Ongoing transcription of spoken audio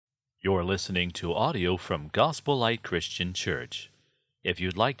You're listening to audio from Gospel Light Christian Church. If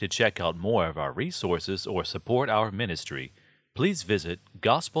you'd like to check out more of our resources or support our ministry, please visit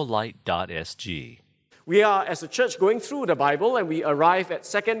gospellight.sg. We are, as a church, going through the Bible, and we arrive at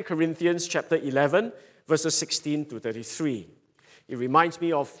 2 Corinthians chapter 11, verses 16 to 33. It reminds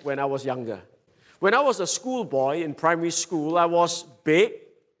me of when I was younger. When I was a schoolboy in primary school, I was big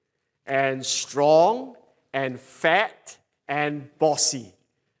and strong and fat and bossy.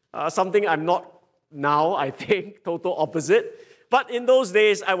 Something I'm not now, I think, total opposite. But in those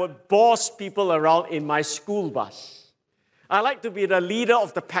days, I would boss people around in my school bus. I like to be the leader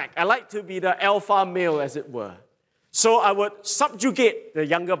of the pack. I like to be the alpha male, as it were. So I would subjugate the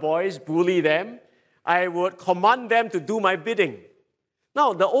younger boys, bully them. I would command them to do my bidding.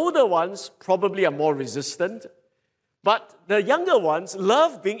 Now, the older ones probably are more resistant, but the younger ones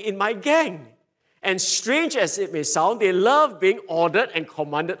love being in my gang. And strange as it may sound, they love being ordered and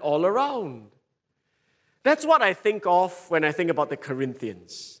commanded all around. That's what I think of when I think about the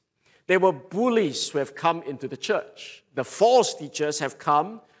Corinthians. They were bullies who have come into the church. The false teachers have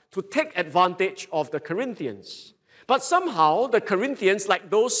come to take advantage of the Corinthians. But somehow, the Corinthians,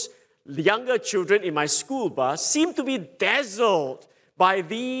 like those younger children in my school bus, seem to be dazzled by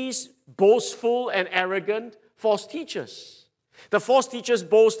these boastful and arrogant false teachers. The false teachers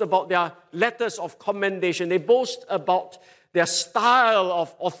boast about their letters of commendation. They boast about their style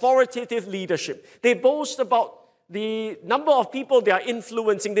of authoritative leadership. They boast about the number of people they are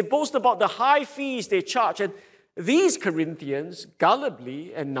influencing. They boast about the high fees they charge. And these Corinthians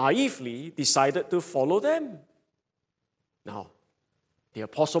gullibly and naively decided to follow them. Now, the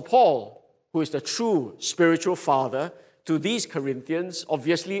Apostle Paul, who is the true spiritual father to these Corinthians,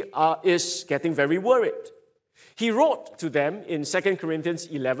 obviously is getting very worried. He wrote to them in 2 Corinthians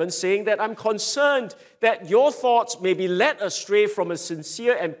 11 saying that I'm concerned that your thoughts may be led astray from a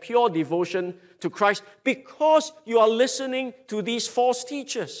sincere and pure devotion to Christ because you are listening to these false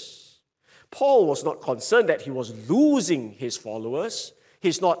teachers. Paul was not concerned that he was losing his followers.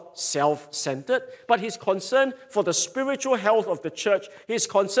 He's not self-centered, but he's concerned for the spiritual health of the church. He's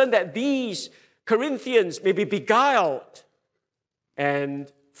concerned that these Corinthians may be beguiled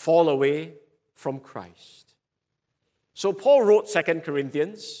and fall away from Christ. So Paul wrote 2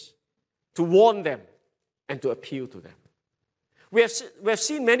 Corinthians to warn them and to appeal to them. We have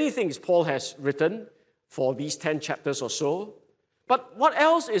seen many things Paul has written for these 10 chapters or so. But what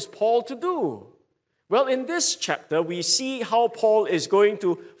else is Paul to do? Well, in this chapter, we see how Paul is going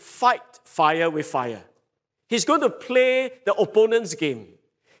to fight fire with fire. He's going to play the opponent's game.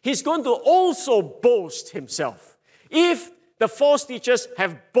 He's going to also boast himself. If the false teachers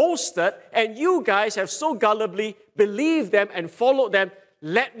have boasted, and you guys have so gullibly believed them and followed them,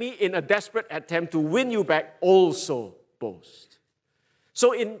 let me, in a desperate attempt to win you back, also boast.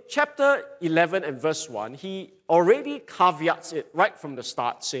 So in chapter 11 and verse 1, he already caveats it right from the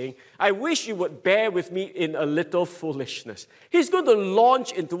start, saying, I wish you would bear with me in a little foolishness. He's going to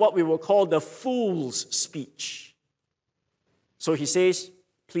launch into what we will call the fool's speech. So he says,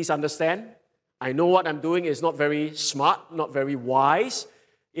 please understand, I know what I'm doing is not very smart, not very wise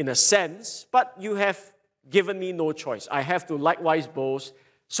in a sense, but you have given me no choice. I have to likewise boast,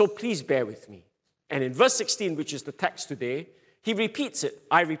 so please bear with me. And in verse 16, which is the text today, he repeats it.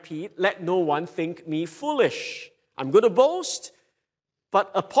 I repeat, let no one think me foolish. I'm going to boast, but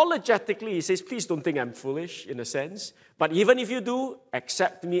apologetically, he says, please don't think I'm foolish in a sense. But even if you do,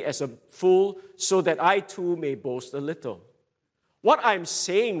 accept me as a fool so that I too may boast a little. What I'm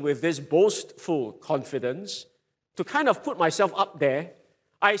saying with this boastful confidence, to kind of put myself up there,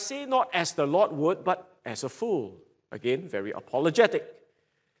 I say not as the Lord would, but as a fool. Again, very apologetic.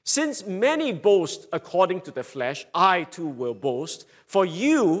 Since many boast according to the flesh, I too will boast, for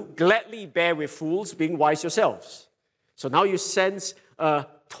you gladly bear with fools, being wise yourselves. So now you sense a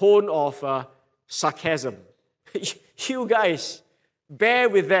tone of sarcasm. You guys, bear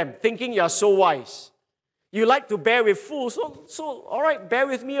with them, thinking you're so wise. You like to bear with fools, so all right, bear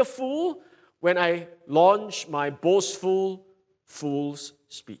with me, a fool, when I launch my boastful fool's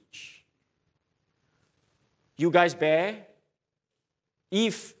speech. You guys bear.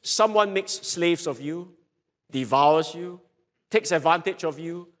 If someone makes slaves of you, devours you, takes advantage of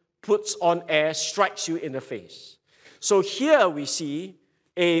you, puts on airs, strikes you in the face. So here we see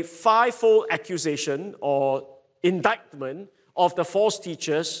a fivefold accusation or indictment of the false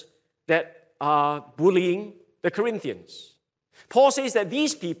teachers that are bullying the Corinthians. Paul says that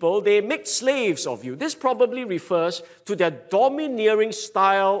these people, they make slaves of you. This probably refers to their domineering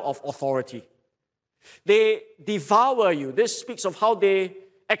style of authority. They devour you. This speaks of how they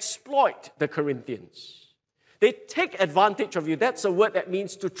exploit the Corinthians. They take advantage of you. That's a word that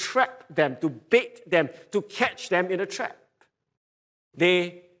means to trap them, to bait them, to catch them in a trap.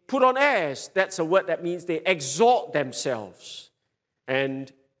 They put on airs. That's a word that means they exalt themselves. And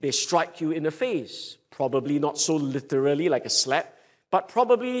they strike you in the face. Probably not so literally like a slap, but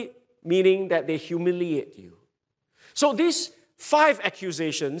probably meaning that they humiliate you. So these 5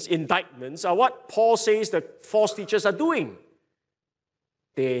 accusations, indictments, are what Paul says the false teachers are doing.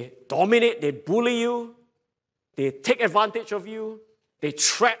 They dominate, they bully you, they take advantage of you, they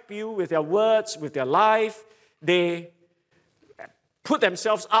trap you with their words, with their life, they put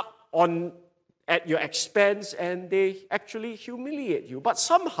themselves up at your expense, and they actually humiliate you. But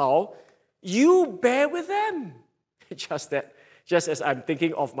somehow, you bear with them. Just as I'm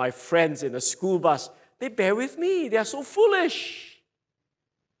thinking of my friends in a school bus, they bear with me. They are so foolish.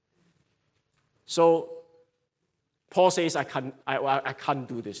 So, Paul says, I can't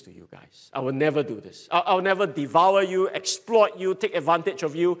do this to you guys. I will never do this. I'll never devour you, exploit you, take advantage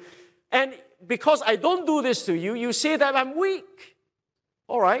of you. And because I don't do this to you, you say that I'm weak.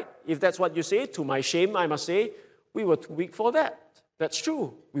 All right, if that's what you say, to my shame, I must say, we were too weak for that. That's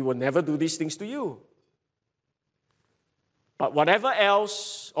true. We will never do these things to you. But whatever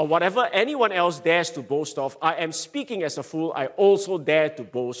else, or whatever anyone else dares to boast of, I am speaking as a fool, I also dare to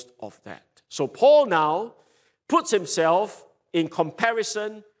boast of that. So Paul now puts himself in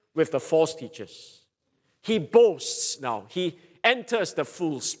comparison with the false teachers. He boasts now. He enters the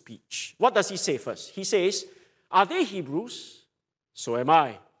fool's speech. What does he say first? He says, are they Hebrews? So am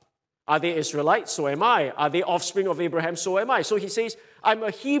I. Are they Israelites? So am I. Are they offspring of Abraham? So am I. So he says, I'm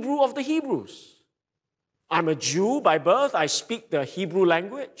a Hebrew of the Hebrews. I'm a Jew by birth. I speak the Hebrew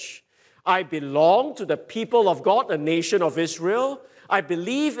language. I belong to the people of God, the nation of Israel. I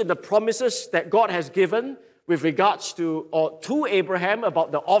believe in the promises that God has given with regards to Abraham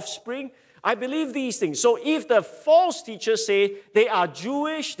about the offspring. I believe these things. So if the false teachers say they are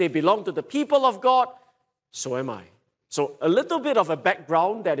Jewish, they belong to the people of God, so am I. So a little bit of a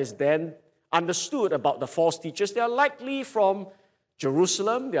background that is then understood about the false teachers. They are likely from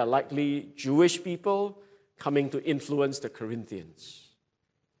Jerusalem. They are likely Jewish people coming to influence the Corinthians.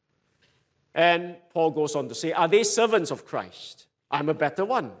 And Paul goes on to say, are they servants of Christ? I'm a better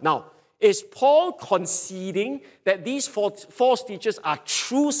one. Now, is Paul conceding that these false teachers are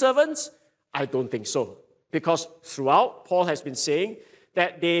true servants? I don't think so. Because throughout, Paul has been saying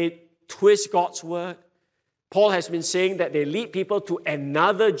that they twist God's word. Paul has been saying that they lead people to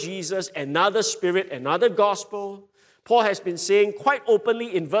another Jesus, another spirit, another gospel. Paul has been saying quite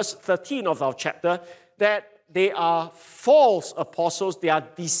openly in verse 13 of our chapter that they are false apostles, they are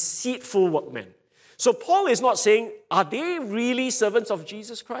deceitful workmen. So Paul is not saying, are they really servants of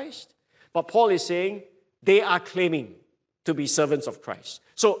Jesus Christ? But Paul is saying they are claiming to be servants of Christ.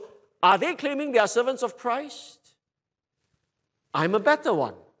 So are they claiming they are servants of Christ? I'm a better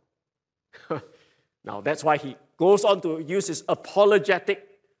one. Now, that's why he goes on to use his apologetic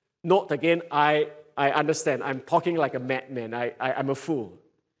note again. I understand. I'm talking like a madman. I'm a fool.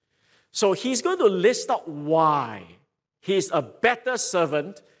 So he's going to list out why he's a better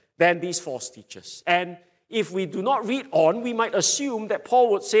servant than these false teachers. And if we do not read on, we might assume that Paul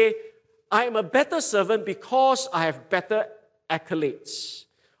would say, I am a better servant because I have better accolades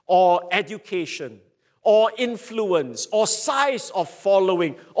or education, or influence, or size of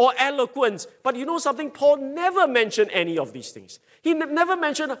following, or eloquence. But you know something? Paul never mentioned any of these things. He never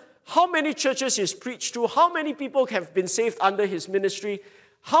mentioned how many churches he's preached to, how many people have been saved under his ministry,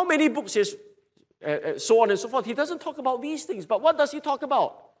 how many books he's, so on and so forth. He doesn't talk about these things. But what does he talk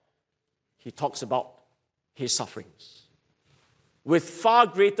about? He talks about his sufferings. With far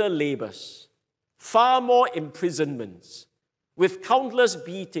greater labors, far more imprisonments, with countless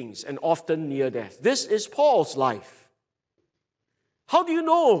beatings and often near death. This is Paul's life. How do you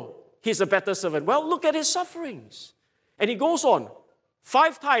know he's a better servant? Well, look at his sufferings. And he goes on,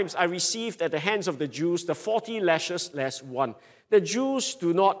 5 times I received at the hands of the Jews the 40 lashes less 1. The Jews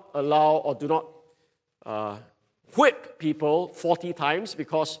do not allow or do not whip people 40 times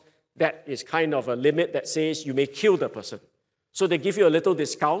because that is kind of a limit that says you may kill the person. So they give you a little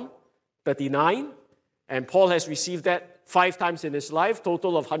discount, 39, and Paul has received that 5 times in his life,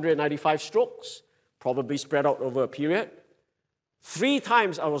 total of 195 strokes, probably spread out over a period. 3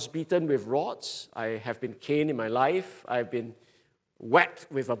 times I was beaten with rods. I have been caned in my life. I've been whacked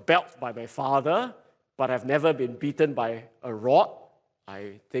with a belt by my father, but I've never been beaten by a rod.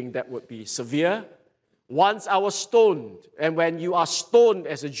 I think that would be severe. Once I was stoned, and when you are stoned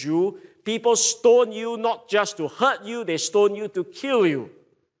as a Jew, people stone you not just to hurt you, they stone you to kill you.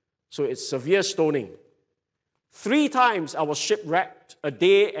 So it's severe stoning. 3 times I was shipwrecked, a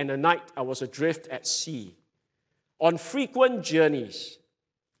day and a night I was adrift at sea. on frequent journeys,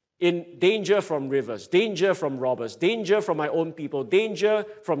 in danger from rivers, danger from robbers, danger from my own people, danger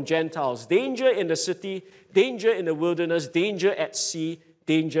from Gentiles, danger in the city, danger in the wilderness, danger at sea,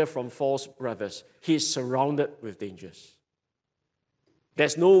 danger from false brothers. He is surrounded with dangers.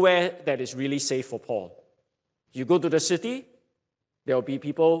 There's nowhere that is really safe for Paul. You go to the city, there will be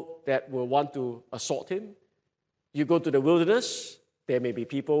people that will want to assault him. You go to the wilderness, there may be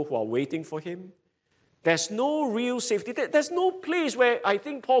people who are waiting for him. There's no real safety. There's no place where I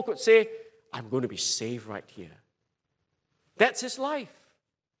think Paul could say, I'm going to be safe right here. That's his life.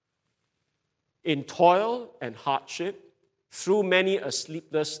 In toil and hardship, through many a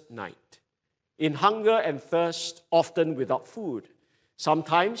sleepless night. In hunger and thirst, often without food.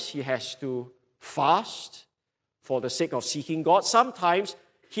 Sometimes he has to fast for the sake of seeking God. Sometimes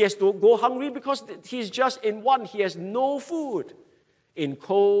he has to go hungry because he's just in want. He has no food. In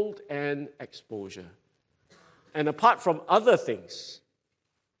cold and exposure. And apart from other things,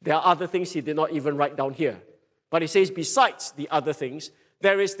 there are other things he did not even write down here. But he says, besides the other things,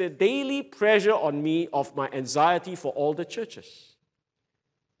 there is the daily pressure on me of my anxiety for all the churches.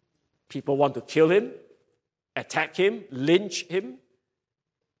 People want to kill him, attack him, lynch him.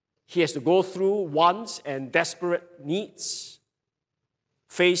 He has to go through wants and desperate needs,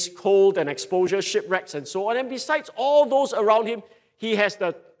 face cold and exposure, shipwrecks, and so on. And besides all those around him, he has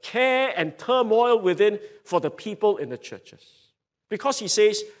the care and turmoil within for the people in the churches. Because he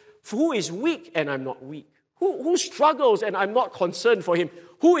says, who is weak and I'm not weak? Who struggles and I'm not concerned for him?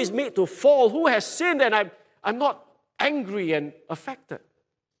 Who is made to fall? Who has sinned and I'm not angry and affected?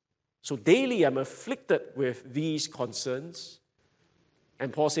 So daily I'm afflicted with these concerns.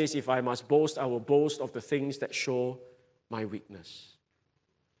 And Paul says, if I must boast, I will boast of the things that show my weakness.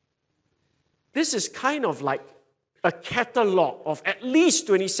 This is kind of like a catalog of at least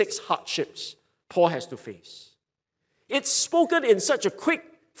 26 hardships Paul has to face. It's spoken in such a quick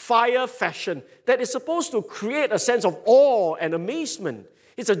fire fashion that is supposed to create a sense of awe and amazement.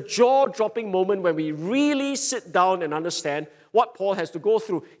 It's a jaw-dropping moment when we really sit down and understand what Paul has to go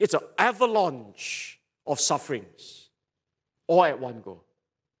through. It's an avalanche of sufferings, all at one go.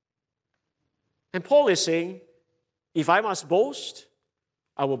 And Paul is saying, if I must boast,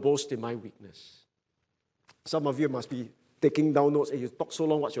 I will boast in my weakness. Some of you must be taking down notes. Hey, you talk so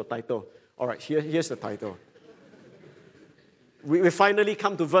long, what's your title? All right, here's the title. We finally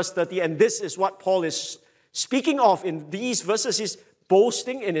come to verse 30, and this is what Paul is speaking of in these verses. He's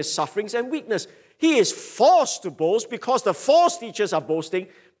boasting in his sufferings and weakness. He is forced to boast because the false teachers are boasting,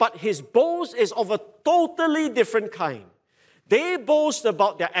 but his boast is of a totally different kind. They boast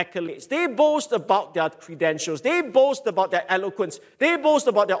about their accolades. They boast about their credentials. They boast about their eloquence. They boast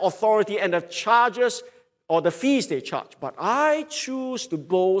about their authority and the charges or the fees they charge. But I choose to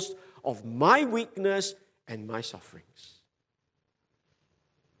boast of my weakness and my sufferings.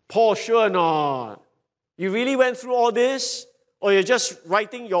 Paul, sure not. You really went through all this? Or you're just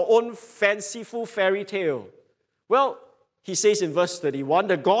writing your own fanciful fairy tale? Well, he says in verse 31,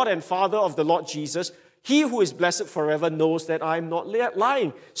 the God and Father of the Lord Jesus, He who is blessed forever, knows that I'm not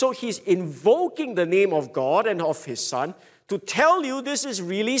lying. So he's invoking the name of God and of His Son to tell you this is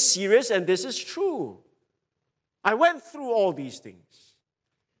really serious and this is true. I went through all these things.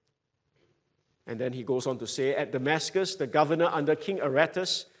 And then he goes on to say, at Damascus, the governor under King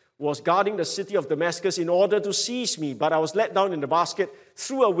Aretas was guarding the city of Damascus in order to seize me, but I was let down in the basket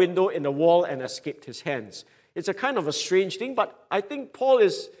through a window in the wall and escaped his hands. It's a kind of a strange thing, but I think Paul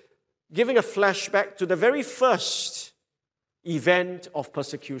is giving a flashback to the very first event of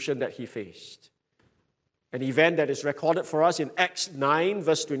persecution that he faced. An event that is recorded for us in Acts 9,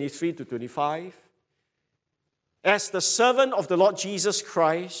 verse 23 to 25. As the servant of the Lord Jesus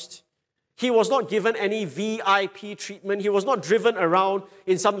Christ, he was not given any VIP treatment. He was not driven around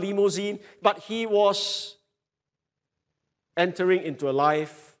in some limousine, but he was entering into a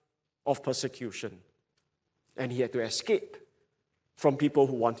life of persecution. And he had to escape from people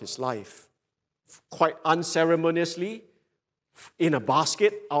who want his life. Quite unceremoniously, in a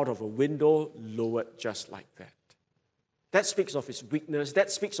basket, out of a window, lowered just like that. That speaks of his weakness.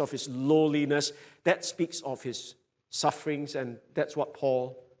 That speaks of his lowliness. That speaks of his sufferings. And that's what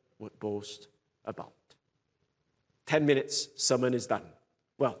Paul would boast about. 10 minutes, sermon is done.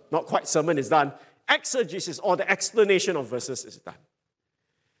 Well, not quite sermon is done. Exegesis, or the explanation of verses, is done.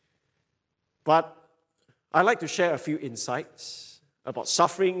 But I'd like to share a few insights about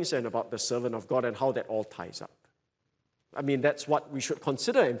sufferings and about the servant of God and how that all ties up. I mean, that's what we should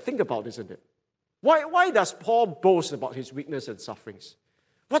consider and think about, isn't it? Why does Paul boast about his weakness and sufferings?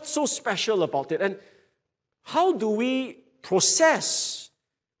 What's so special about it? And how do we process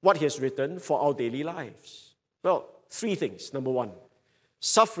what he has written for our daily lives? Well, three things. Number one,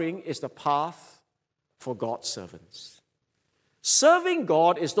 suffering is the path for God's servants. Serving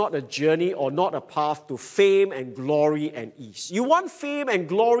God is not a journey or not a path to fame and glory and ease. You want fame and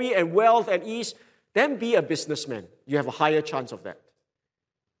glory and wealth and ease, then be a businessman. You have a higher chance of that.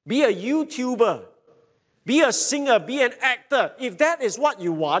 Be a YouTuber. Be a singer. Be an actor. If that is what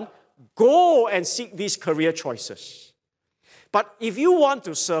you want, go and seek these career choices. But if you want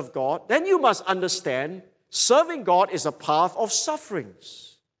to serve God, then you must understand serving God is a path of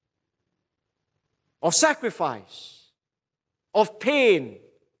sufferings, of sacrifice, of pain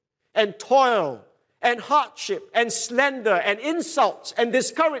and toil and hardship and slander and insults and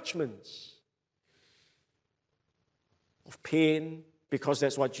discouragements. Of pain, because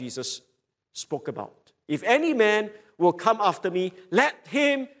that's what Jesus spoke about. If any man will come after me, let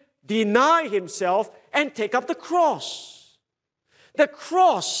him deny himself and take up the cross. The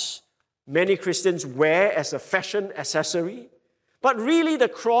cross, many Christians wear as a fashion accessory, but really the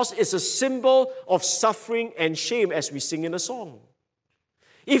cross is a symbol of suffering and shame, as we sing in a song.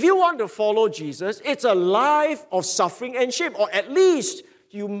 If you want to follow Jesus, it's a life of suffering and shame, or at least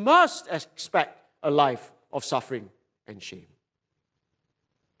you must expect a life of suffering and shame.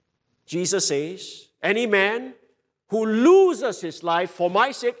 Jesus says, any man who loses his life for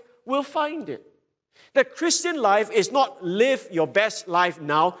my sake will find it. The Christian life is not live your best life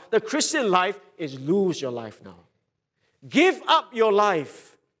now. The Christian life is lose your life now. Give up your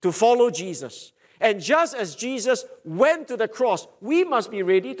life to follow Jesus. And just as Jesus went to the cross, we must be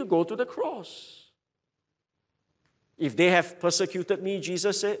ready to go to the cross. If they have persecuted me,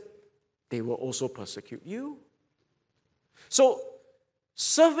 Jesus said, they will also persecute you. So,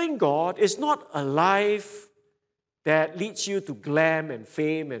 serving God is not a life that leads you to glam and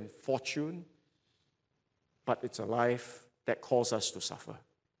fame and fortune, but it's a life that calls us to suffer.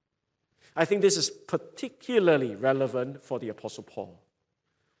 I think this is particularly relevant for the Apostle Paul.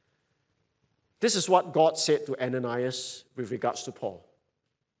 This is what God said to Ananias with regards to Paul.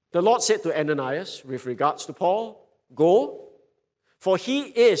 The Lord said to Ananias with regards to Paul, go, for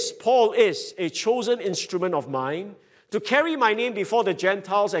Paul is a chosen instrument of mine to carry my name before the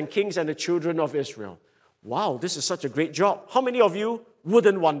Gentiles and kings and the children of Israel. Wow, this is such a great job. How many of you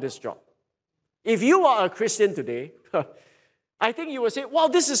wouldn't want this job? If you are a Christian today, I think you will say, wow,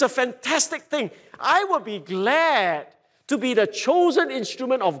 this is a fantastic thing. I will be glad to be the chosen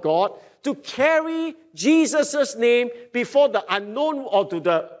instrument of God to carry Jesus' name before the unknown or to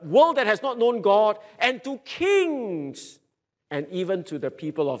the world that has not known God and to kings and even to the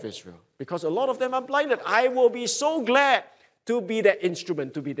people of Israel. Because a lot of them are blinded. I will be so glad to be that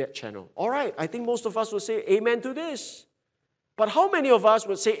instrument, to be that channel. All right, I think most of us will say amen to this. But how many of us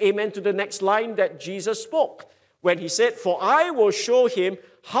would say amen to the next line that Jesus spoke when he said, for I will show him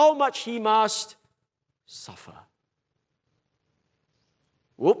how much he must suffer.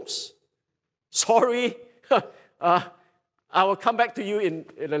 Whoops. Sorry. I will come back to you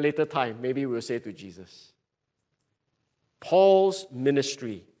in a later time. Maybe we'll say to Jesus. Paul's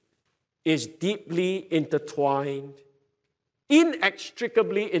ministry is deeply intertwined,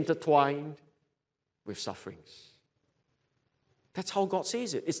 inextricably intertwined with sufferings. That's how God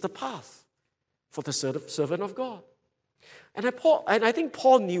says it. It's the path for the servant of God. And I think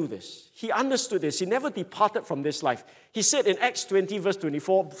Paul knew this. He understood this. He never departed from this life. He said in Acts 20 verse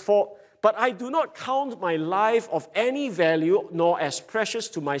 24, but I do not count my life of any value nor as precious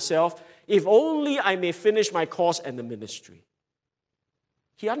to myself, if only I may finish my course and the ministry.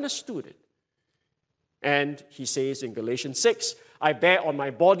 He understood it. And he says in Galatians 6, I bear on my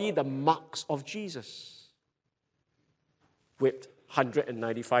body the marks of Jesus. Whipped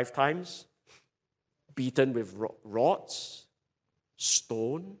 195 times, beaten with rods,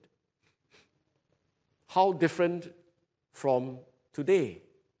 stoned. How different from today?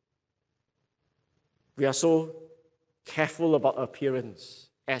 We are so careful about appearance.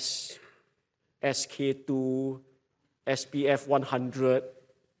 SK2, SPF 100.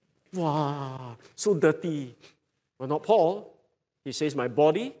 Wow, so dirty. But not Paul. He says, my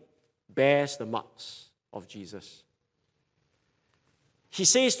body bears the marks of Jesus. He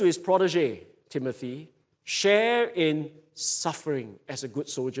says to his protege, Timothy, share in suffering as a good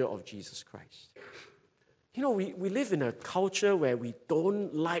soldier of Jesus Christ. You know, we live in a culture where we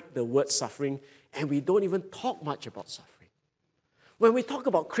don't like the word suffering and we don't even talk much about suffering. When we talk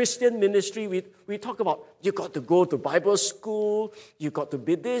about Christian ministry, we talk about you got to go to Bible school, you got to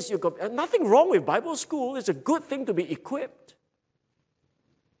be this, nothing wrong with Bible school. It's a good thing to be equipped.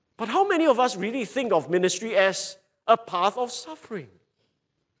 But how many of us really think of ministry as a path of suffering?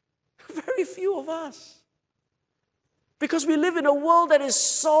 Very few of us. Because we live in a world that is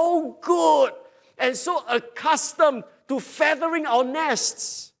so good and so accustomed to feathering our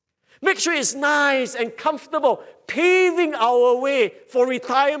nests. Make sure it's nice and comfortable, paving our way for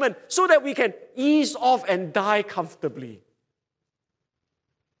retirement so that we can ease off and die comfortably.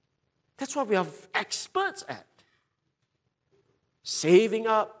 That's what we are experts at. Saving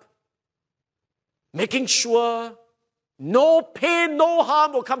up, making sure no pain, no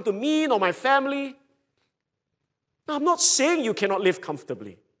harm will come to me nor my family. Now, I'm not saying you cannot live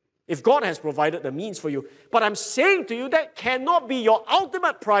comfortably if God has provided the means for you, but I'm saying to you that cannot be your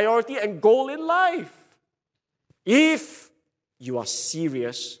ultimate priority and goal in life if you are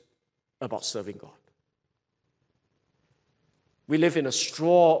serious about serving God. We live in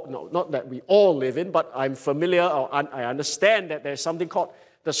not that we all live in, but I'm familiar, or I understand that there's something called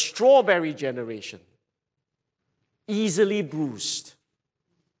the strawberry generation. Easily bruised.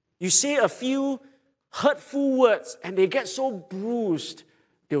 You say a few hurtful words and they get so bruised,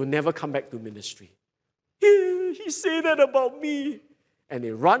 they will never come back to ministry. He said that about me. And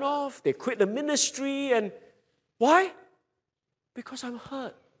they run off, they quit the ministry, and why? Because I'm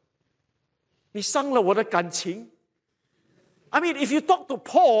hurt. 你伤了我的感情. I mean, if you talk to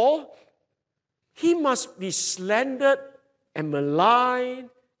Paul, he must be slandered and maligned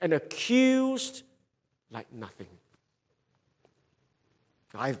and accused like nothing.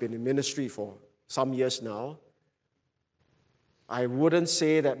 I've been in ministry for some years now. I wouldn't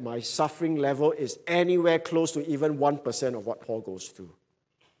say that my suffering level is anywhere close to even 1% of what Paul goes through.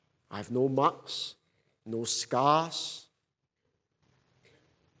 I have no marks, no scars.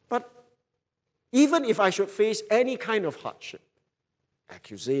 But even if I should face any kind of hardship,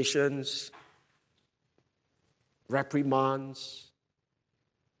 accusations, reprimands,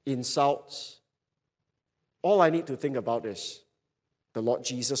 insults, all I need to think about is the Lord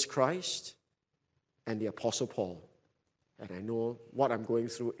Jesus Christ and the Apostle Paul. And I know what I'm going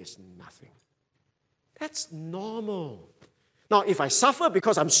through is nothing. That's normal. Now, if I suffer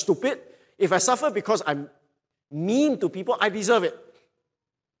because I'm stupid, if I suffer because I'm mean to people, I deserve it.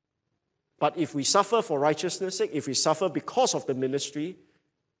 But if we suffer for righteousness' sake, if we suffer because of the ministry,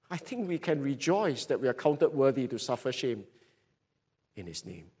 I think we can rejoice that we are counted worthy to suffer shame in His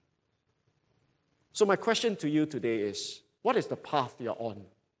name. So my question to you today is, what is the path you're on?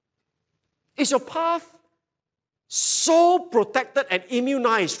 Is your path so protected and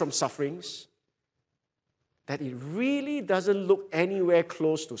immunized from sufferings that it really doesn't look anywhere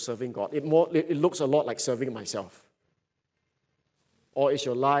close to serving God? It looks a lot like serving myself. Or is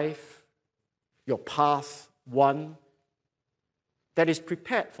your life, your path, one that is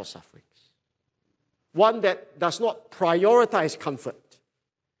prepared for sufferings? One that does not prioritize comfort,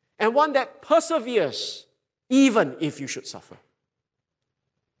 and one that perseveres even if you should suffer?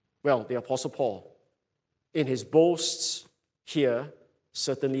 Well, the Apostle Paul, in his boasts here,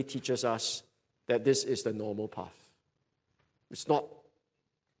 certainly teaches us that this is the normal path. It's not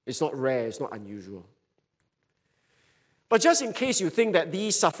rare, it's not unusual. But just in case you think that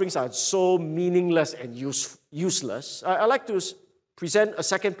these sufferings are so meaningless and useless, I'd like to present a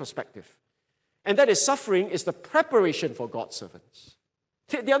second perspective. And that is, suffering is the preparation for God's servants.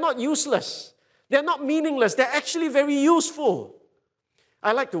 They are not useless. They are not meaningless. They're actually very useful.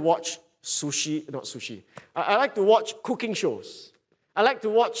 I like to watch I like to watch cooking shows. I like to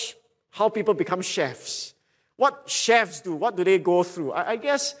watch how people become chefs. What chefs do, what do they go through? I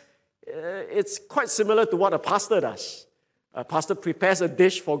guess it's quite similar to what a pastor does. A pastor prepares a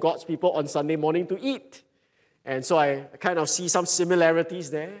dish for God's people on Sunday morning to eat. And so I kind of see some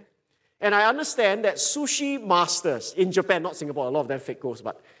similarities there. And I understand that sushi masters in Japan, not Singapore, a lot of them fake ghosts,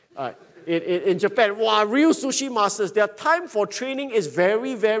 but in Japan, real sushi masters, their time for training is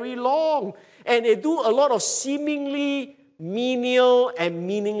very, very long. And they do a lot of seemingly menial and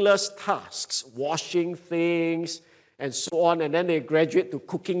meaningless tasks, washing things and so on. And then they graduate to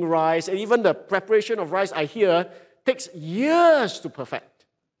cooking rice. And even the preparation of rice, I hear, takes years to perfect.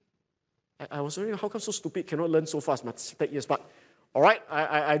 I was wondering, how come so stupid cannot learn so fast? Must take years. But all right,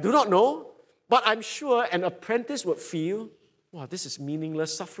 I do not know. But I'm sure an apprentice would feel, wow, this is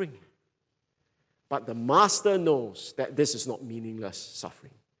meaningless suffering. But the master knows that this is not meaningless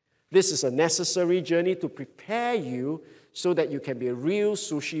suffering. This is a necessary journey to prepare you so that you can be a real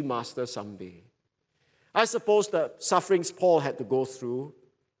sushi master someday. I suppose the sufferings Paul had to go through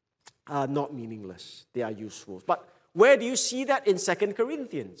are not meaningless. They are useful. But where do you see that in 2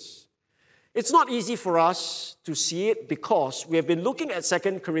 Corinthians? It's not easy for us to see it because we have been looking at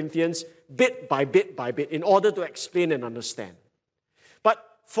 2 Corinthians bit by bit by bit in order to explain and understand. But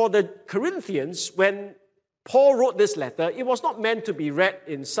for the Corinthians, when Paul wrote this letter, it was not meant to be read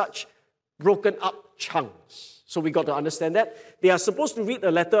in such broken up chunks. So we got to understand that. They are supposed to read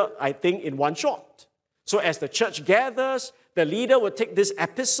the letter, I think, in one shot. So as the church gathers, the leader will take this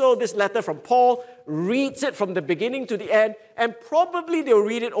epistle, this letter from Paul, reads it from the beginning to the end, and probably they'll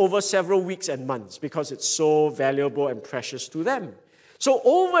read it over several weeks and months because it's so valuable and precious to them. So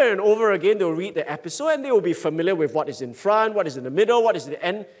over and over again, they'll read the epistle and they will be familiar with what is in front, what is in the middle, what is in the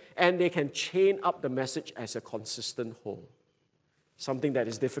end, and they can chain up the message as a consistent whole. Something that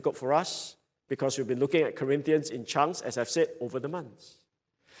is difficult for us because we've been looking at Corinthians in chunks, as I've said, over the months.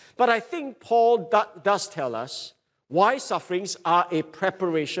 But I think Paul does tell us why sufferings are a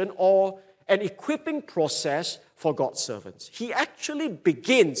preparation or an equipping process for God's servants. He actually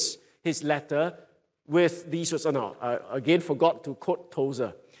begins his letter with these words. Again, forgot to quote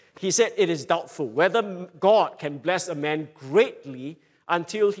Tozer. He said, "It is doubtful whether God can bless a man greatly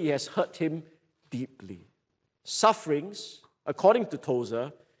until he has hurt him deeply." Sufferings, according to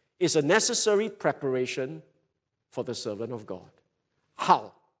Tozer, is a necessary preparation for the servant of God.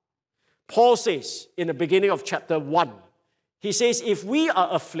 How? Paul says in the beginning of chapter 1, he says, if we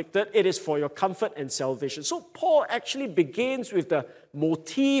are afflicted, it is for your comfort and salvation. So Paul actually begins with the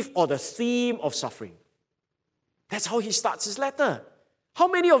motif or the theme of suffering. That's how he starts his letter. How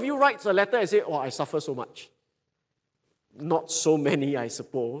many of you write a letter and say, "Oh, I suffer so much"? Not so many, I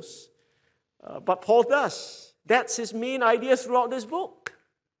suppose. But Paul does. That's his main idea throughout this book.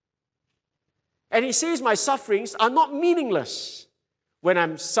 And he says, my sufferings are not meaningless. When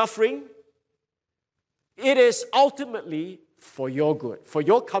I'm suffering, it is ultimately for your good, for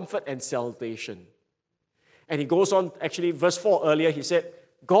your comfort and salvation. And he goes on, actually, verse 4 earlier, he said,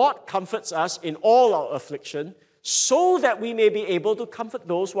 God comforts us in all our affliction so that we may be able to comfort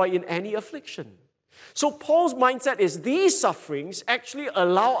those who are in any affliction. So Paul's mindset is these sufferings actually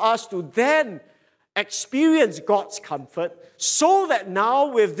allow us to then experience God's comfort so that now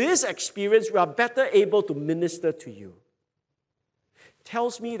with this experience we are better able to minister to you.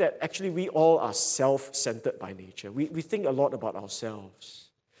 Tells me that actually we all are self-centered by nature. We think a lot about ourselves.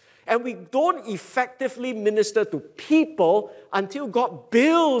 And we don't effectively minister to people until God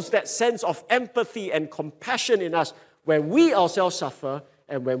builds that sense of empathy and compassion in us when we ourselves suffer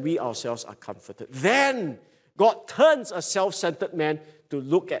and when we ourselves are comforted. Then God turns a self-centered man to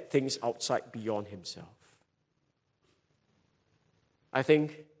look at things outside beyond himself. I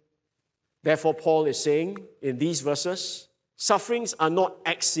think, therefore, Paul is saying in these verses, sufferings are not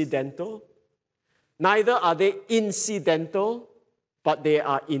accidental, neither are they incidental, but they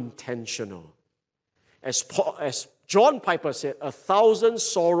are intentional. As John Piper said, 1,000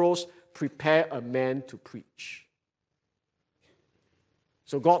 sorrows prepare a man to preach.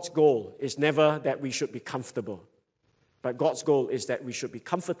 So God's goal is never that we should be comfortable, but God's goal is that we should be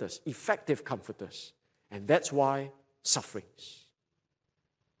comforters, effective comforters. And that's why sufferings.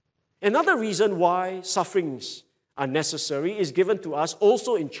 Another reason why sufferings are necessary is given to us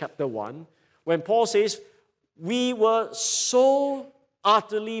also in chapter 1, when Paul says, we were so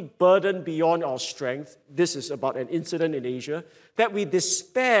utterly burdened beyond our strength, this is about an incident in Asia, that we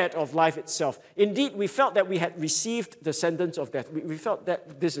despaired of life itself. Indeed, we felt that we had received the sentence of death. We felt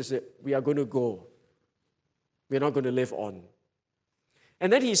that this is it. We are going to go. We're not going to live on.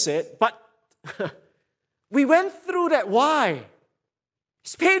 And then he said, but we went through that. Why?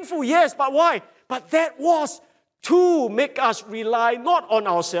 It's painful, yes, but why? But that was to make us rely not on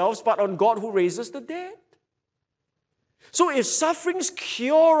ourselves, but on God who raises the dead. So if sufferings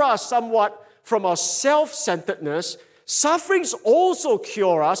cure us somewhat from our self-centeredness, sufferings also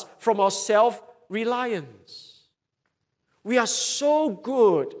cure us from our self-reliance. We are so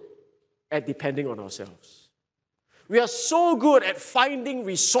good at depending on ourselves. We are so good at finding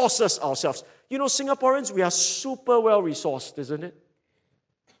resources ourselves. You know, Singaporeans, we are super well resourced, isn't it?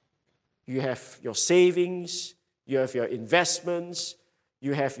 You have your savings, you have your investments,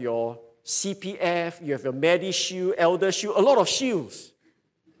 you have your CPF, you have your MediShield, ElderShield, a lot of shields.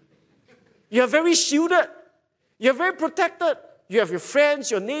 You are very shielded. You are very protected. You have your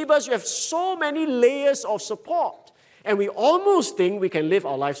friends, your neighbors, you have so many layers of support. And we almost think we can live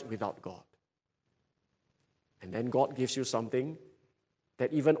our lives without God. And then God gives you something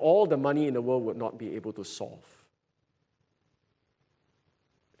that even all the money in the world would not be able to solve.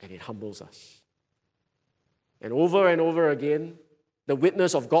 And it humbles us. And over again, the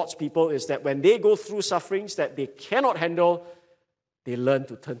witness of God's people is that when they go through sufferings that they cannot handle, they learn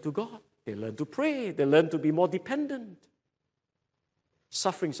to turn to God. They learn to pray. They learn to be more dependent.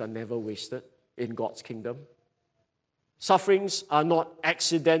 Sufferings are never wasted in God's kingdom. Sufferings are not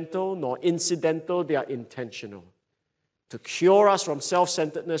accidental nor incidental. They are intentional. To cure us from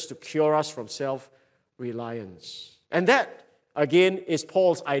self-centeredness, to cure us from self-reliance. And that again, is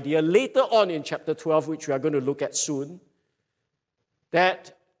Paul's idea later on in chapter 12, which we are going to look at soon,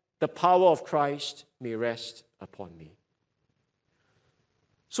 that the power of Christ may rest upon me.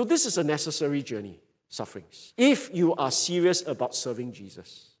 So this is a necessary journey, sufferings, if you are serious about serving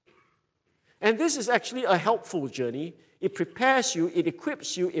Jesus. And this is actually a helpful journey. It prepares you, it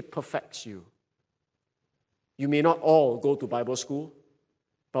equips you, it perfects you. You may not all go to Bible school,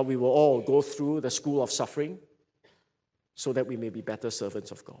 but we will all go through the school of suffering so that we may be better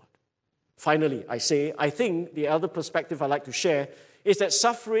servants of God. Finally, I think the other perspective I'd like to share is that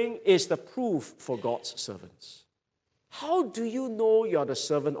suffering is the proof for God's servants. How do you know you're the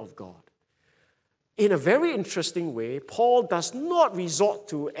servant of God? In a very interesting way, Paul does not resort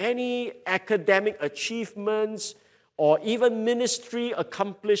to any academic achievements or even ministry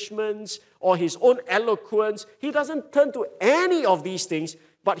accomplishments or his own eloquence. He doesn't turn to any of these things,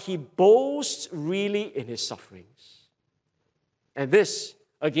 but he boasts really in his sufferings. And this,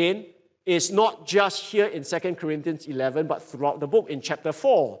 again, is not just here in 2 Corinthians 11, but throughout the book. In chapter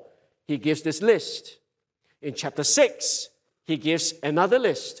 4, he gives this list. In chapter 6, he gives another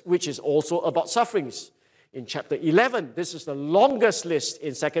list, which is also about sufferings. In chapter 11, this is the longest list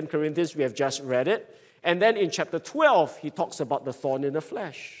in 2 Corinthians. We have just read it. And then in chapter 12, he talks about the thorn in the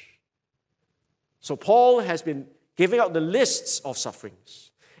flesh. So Paul has been giving out the lists of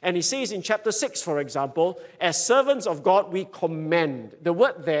sufferings. And he says in chapter 6, for example, as servants of God, we commend. The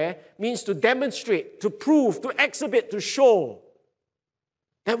word there means to demonstrate, to prove, to exhibit, to show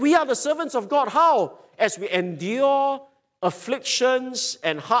that we are the servants of God. How? As we endure afflictions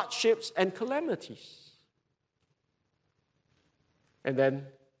and hardships and calamities. And then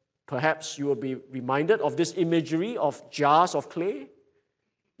perhaps you will be reminded of this imagery of jars of clay.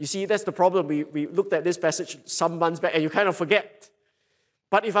 You see, that's the problem. We looked at this passage some months back and you kind of forget.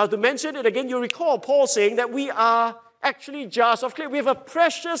 But if I were to mention it again, you recall Paul saying that we are actually jars of clay. We have a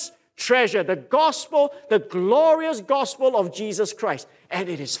precious treasure, the gospel, the glorious gospel of Jesus Christ. And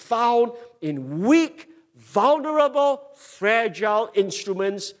it is found in weak, vulnerable, fragile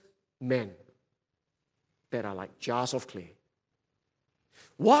instruments, men that are like jars of clay.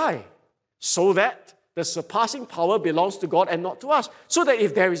 Why? So that the surpassing power belongs to God and not to us. So that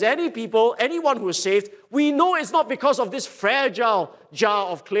if there is anyone who is saved, we know it's not because of this fragile jar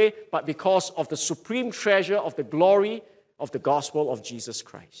of clay, but because of the supreme treasure of the glory of the gospel of Jesus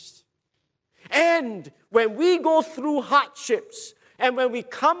Christ. And when we go through hardships, and when we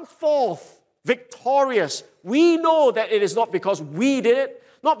come forth victorious, we know that it is not because we did it,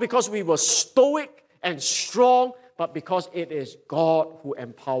 not because we were stoic and strong, but because it is God who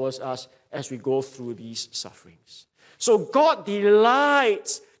empowers us as we go through these sufferings. So God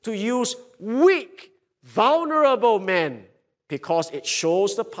delights to use weak, vulnerable men because it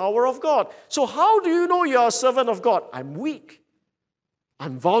shows the power of God. So how do you know you're a servant of God? I'm weak.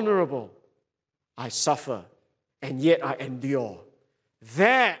 I'm vulnerable. I suffer. And yet I endure.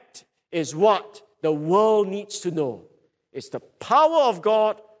 That is what the world needs to know. It's the power of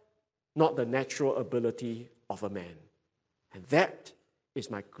God, not the natural ability of a man. And that is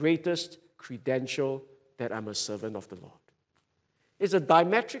my greatest credential that I'm a servant of the Lord. It's a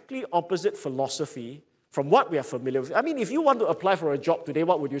diametrically opposite philosophy from what we are familiar with. I mean, if you want to apply for a job today,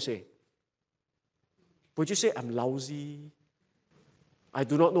 what would you say? Would you say, I'm lousy? I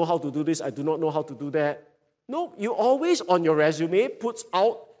do not know how to do this. I do not know how to do that. No, you always on your resume put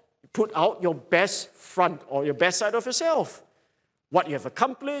out your best front or your best side of yourself. What you have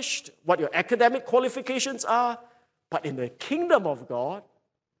accomplished, what your academic qualifications are. But in the kingdom of God,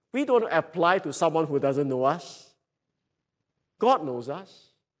 we don't apply to someone who doesn't know us. God knows us.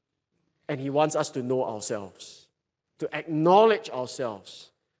 And He wants us to know ourselves, to acknowledge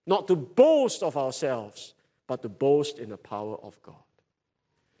ourselves, not to boast of ourselves, but to boast in the power of God.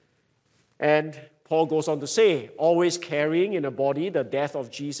 And Paul goes on to say, always carrying in a body the death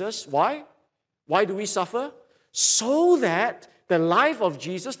of Jesus. Why? Why do we suffer? So that the life of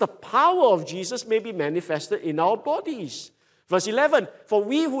Jesus, the power of Jesus may be manifested in our bodies. Verse 11, for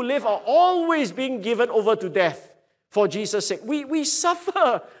we who live are always being given over to death for Jesus' sake. We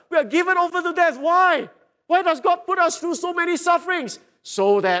suffer. We are given over to death. Why? Why does God put us through so many sufferings?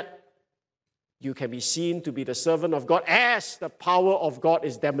 So that you can be seen to be the servant of God as the power of God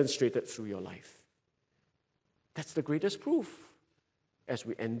is demonstrated through your life. That's the greatest proof as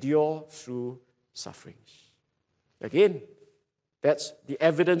we endure through sufferings. Again, that's the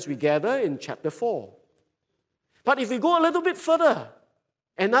evidence we gather in chapter 4. But if we go a little bit further,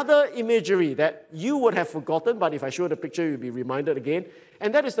 another imagery that you would have forgotten, but if I show the picture, you'll be reminded again,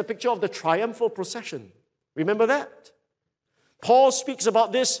 and that is the picture of the triumphal procession. Remember that? Paul speaks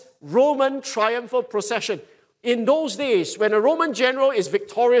about this Roman triumphal procession. in those days, when a Roman general is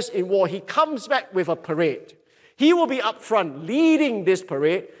victorious in war, he comes back with a parade. He will be up front leading this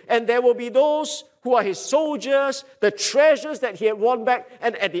parade, and there will be those who are his soldiers, the treasures that he had won back,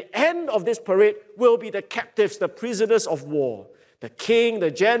 and at the end of this parade will be the captives, the prisoners of war, the king, the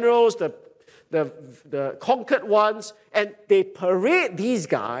generals, the conquered ones, and they parade these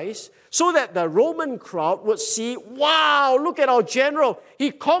guys so that the Roman crowd would see, wow, look at our general. He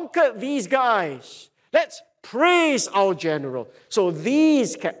conquered these guys. Let's praise our general. So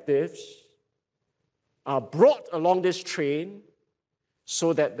these captives are brought along this train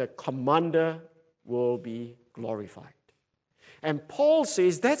so that the commander will be glorified. And Paul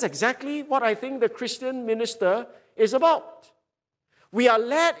says that's exactly what I think the Christian minister is about. We are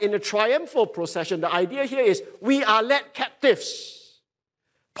led in a triumphal procession. The idea here is we are led captives.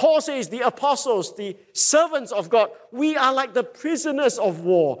 Paul says the apostles, the servants of God, we are like the prisoners of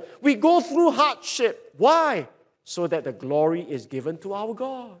war. We go through hardship. Why? So that the glory is given to our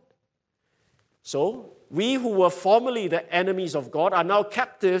God. So, we who were formerly the enemies of God are now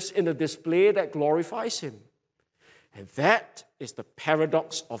captives in a display that glorifies Him. And that is the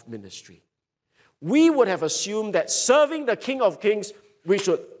paradox of ministry. We would have assumed that serving the King of Kings, we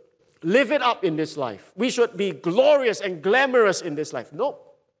should live it up in this life. We should be glorious and glamorous in this life. No.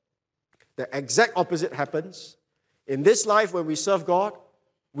 The exact opposite happens. In this life, when we serve God,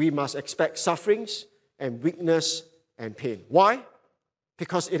 we must expect sufferings and weakness and pain. Why?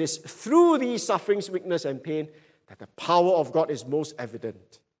 Because it is through these sufferings, weakness, and pain that the power of God is most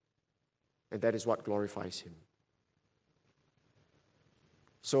evident. And that is what glorifies Him.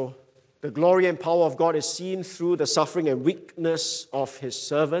 So, the glory and power of God is seen through the suffering and weakness of His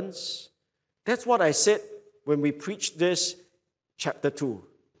servants. That's what I said when we preached this, chapter 2.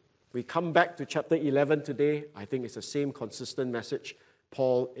 We come back to chapter 11 today. I think it's the same consistent message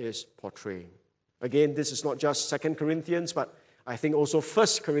Paul is portraying. Again, this is not just 2 Corinthians, but I think also 1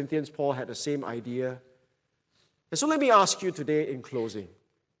 Corinthians, Paul had the same idea. And so let me ask you today in closing,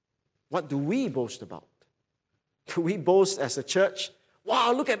 what do we boast about? Do we boast as a church?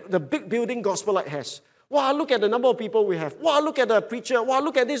 Wow, look at the big building Gospel Light has. Wow, look at the number of people we have. Wow, look at the preacher. Wow,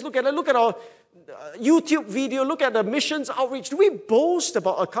 look at this, look at that. Look at our YouTube video. Look at the missions outreach. Do we boast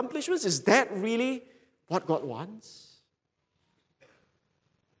about accomplishments? Is that really what God wants?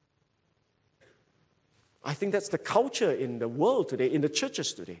 I think that's the culture in the world today, in the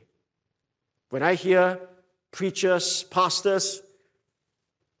churches today. When I hear preachers, pastors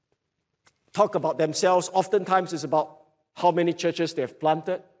talk about themselves, oftentimes it's about how many churches they have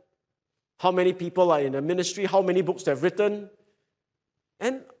planted, how many people are in the ministry, how many books they've written.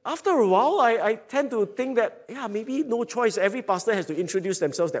 And after a while, I tend to think that, maybe no choice. Every pastor has to introduce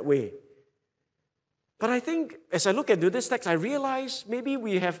themselves that way. But I think as I look into this text, I realize maybe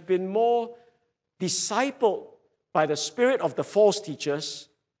we have been more discipled by the spirit of the false teachers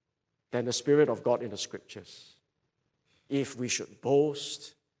than the Spirit of God in the Scriptures. If we should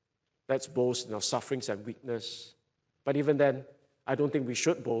boast, let's boast in our sufferings and weakness. But even then, I don't think we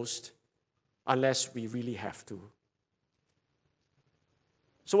should boast unless we really have to.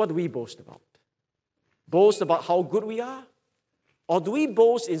 So what do we boast about? Boast about how good we are? Or do we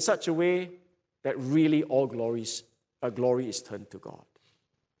boast in such a way that really all glory is turned to God?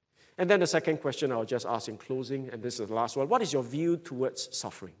 And then the second question I'll just ask in closing, and this is the last one. What is your view towards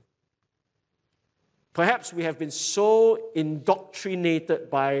suffering? Perhaps we have been so indoctrinated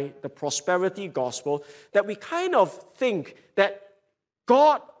by the prosperity gospel that we kind of think that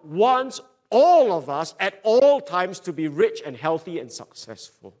God wants all of us at all times to be rich and healthy and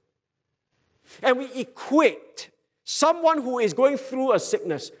successful. And we equate someone who is going through a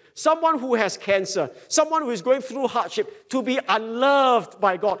sickness, someone who has cancer, someone who is going through hardship to be unloved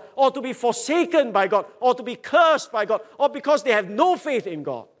by God, or to be forsaken by God, or to be cursed by God, or because they have no faith in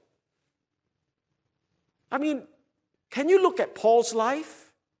God. I mean, can you look at Paul's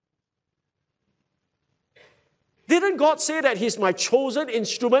life? Didn't God say that He's my chosen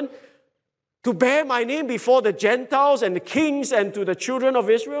instrument to bear my name before the Gentiles and the kings and to the children of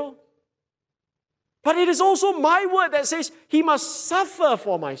Israel? But it is also my word that says He must suffer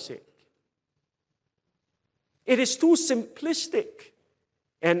for my sake. It is too simplistic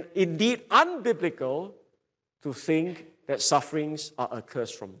and indeed unbiblical to think that sufferings are a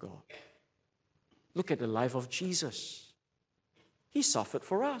curse from God. Look at the life of Jesus. He suffered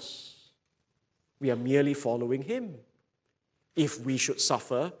for us. We are merely following Him if we should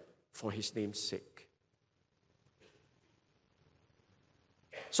suffer for His name's sake.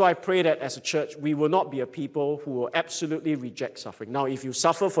 So I pray that as a church, we will not be a people who will absolutely reject suffering. Now, if you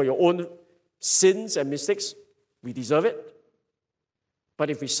suffer for your own sins and mistakes, we deserve it. But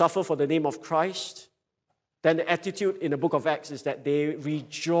if we suffer for the name of Christ, then the attitude in the book of Acts is that they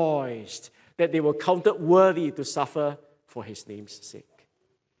rejoiced, that they were counted worthy to suffer for his name's sake.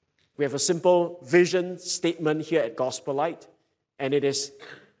 We have a simple vision statement here at Gospel Light, and it is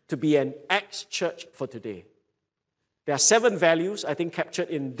to be an Acts church for today. There are 7 values, I think, captured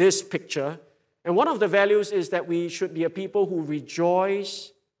in this picture. And one of the values is that we should be a people who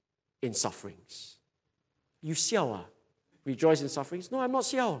rejoice in sufferings. You xiao, rejoice in sufferings? No, I'm not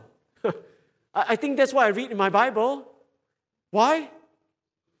xiao. I think that's what I read in my Bible. Why?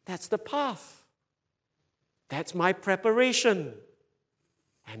 That's the path. That's my preparation.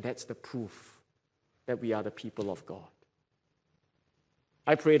 And that's the proof that we are the people of God.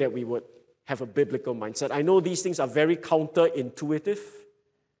 I pray that we would have a biblical mindset. I know these things are very counterintuitive.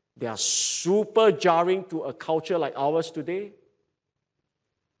 They are super jarring to a culture like ours today.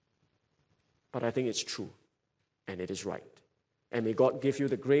 But I think it's true and it is right. And may God give you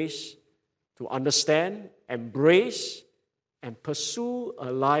the grace to understand, embrace, and pursue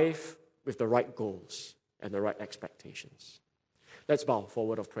a life with the right goals and the right expectations. Let's bow for a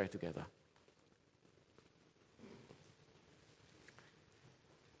word of prayer together.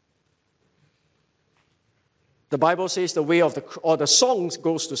 The Bible says the way of the, or the song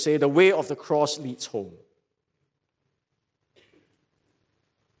goes to say, the way of the cross leads home.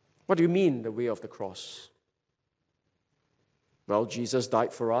 What do you mean, the way of the cross? Well, Jesus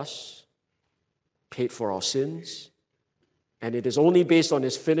died for us, paid for our sins, and it is only based on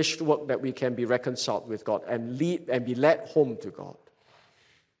his finished work that we can be reconciled with God and be led home to God.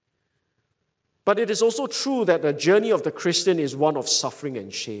 But it is also true that the journey of the Christian is one of suffering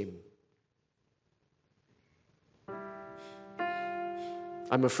and shame.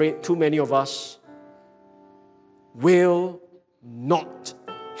 I'm afraid too many of us will not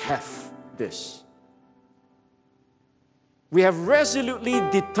have this. We have resolutely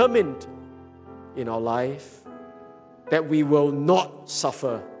determined in our life that we will not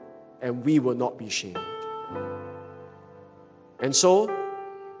suffer and we will not be shamed. And so,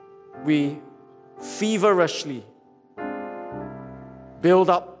 we feverishly build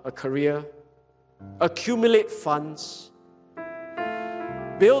up a career, accumulate funds,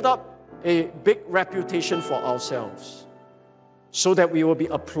 build up a big reputation for ourselves so that we will be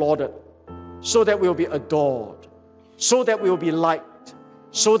applauded, so that we will be adored, so that we will be liked,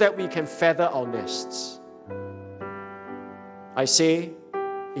 so that we can feather our nests. I say,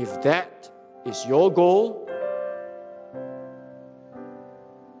 if that is your goal,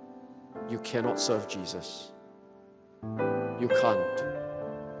 you cannot serve Jesus. You can't.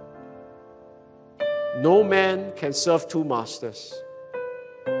 No man can serve 2 masters.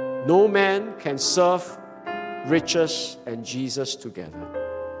 No man can serve riches and Jesus together.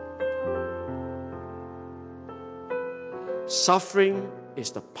 Suffering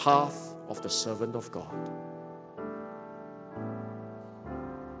is the path of the servant of God.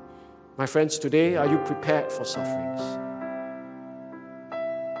 My friends, today, are you prepared for sufferings?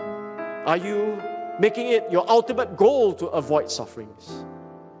 Are you making it your ultimate goal to avoid sufferings?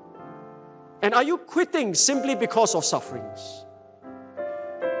 And are you quitting simply because of sufferings?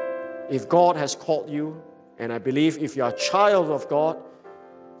 If God has called you, and I believe if you are a child of God,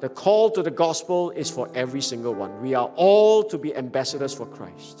 the call to the gospel is for every single one. We are all to be ambassadors for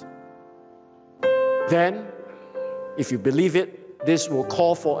Christ. Then, if you believe it, this will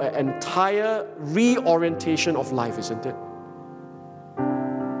call for an entire reorientation of life, isn't it?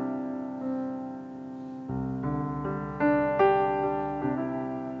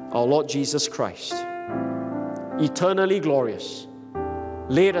 Our Lord Jesus Christ, eternally glorious,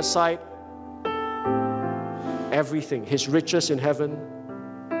 laid aside everything, his riches in heaven,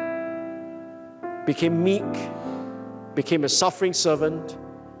 became meek, became a suffering servant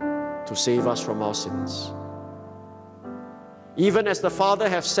to save us from our sins. Even as the Father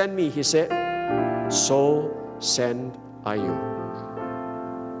hath sent me, he said, so send I you.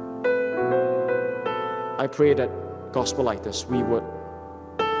 I pray that Gospelites, we would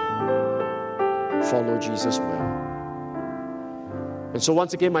follow Jesus well. And so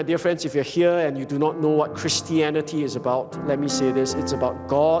once again, my dear friends, if you're here and you do not know what Christianity is about, let me say this. It's about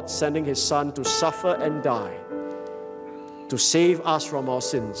God sending his Son to suffer and die to save us from our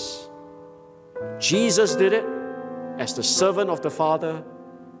sins. Jesus did it as the servant of the Father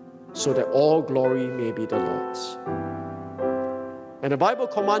so that all glory may be the Lord's. And the Bible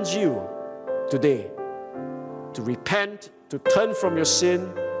commands you today to repent, to turn from your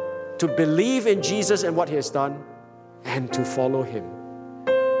sin, to believe in Jesus and what he has done, and to follow him.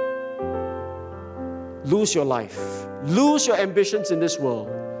 Lose your life, lose your ambitions in this world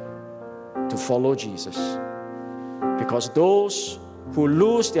to follow Jesus. Because those who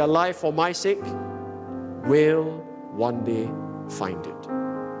lose their life for my sake will one day find it.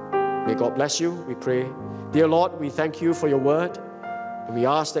 May God bless you, we pray. Dear Lord, we thank you for your word, and we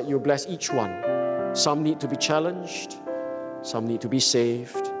ask that you bless each one. Some need to be challenged, some need to be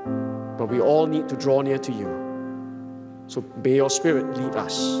saved, but we all need to draw near to you. So may your Spirit lead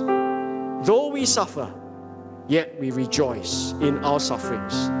us. Though we suffer, yet we rejoice in our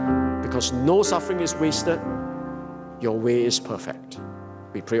sufferings, because no suffering is wasted. Your way is perfect.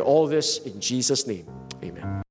 We pray all this in Jesus' name. Amen.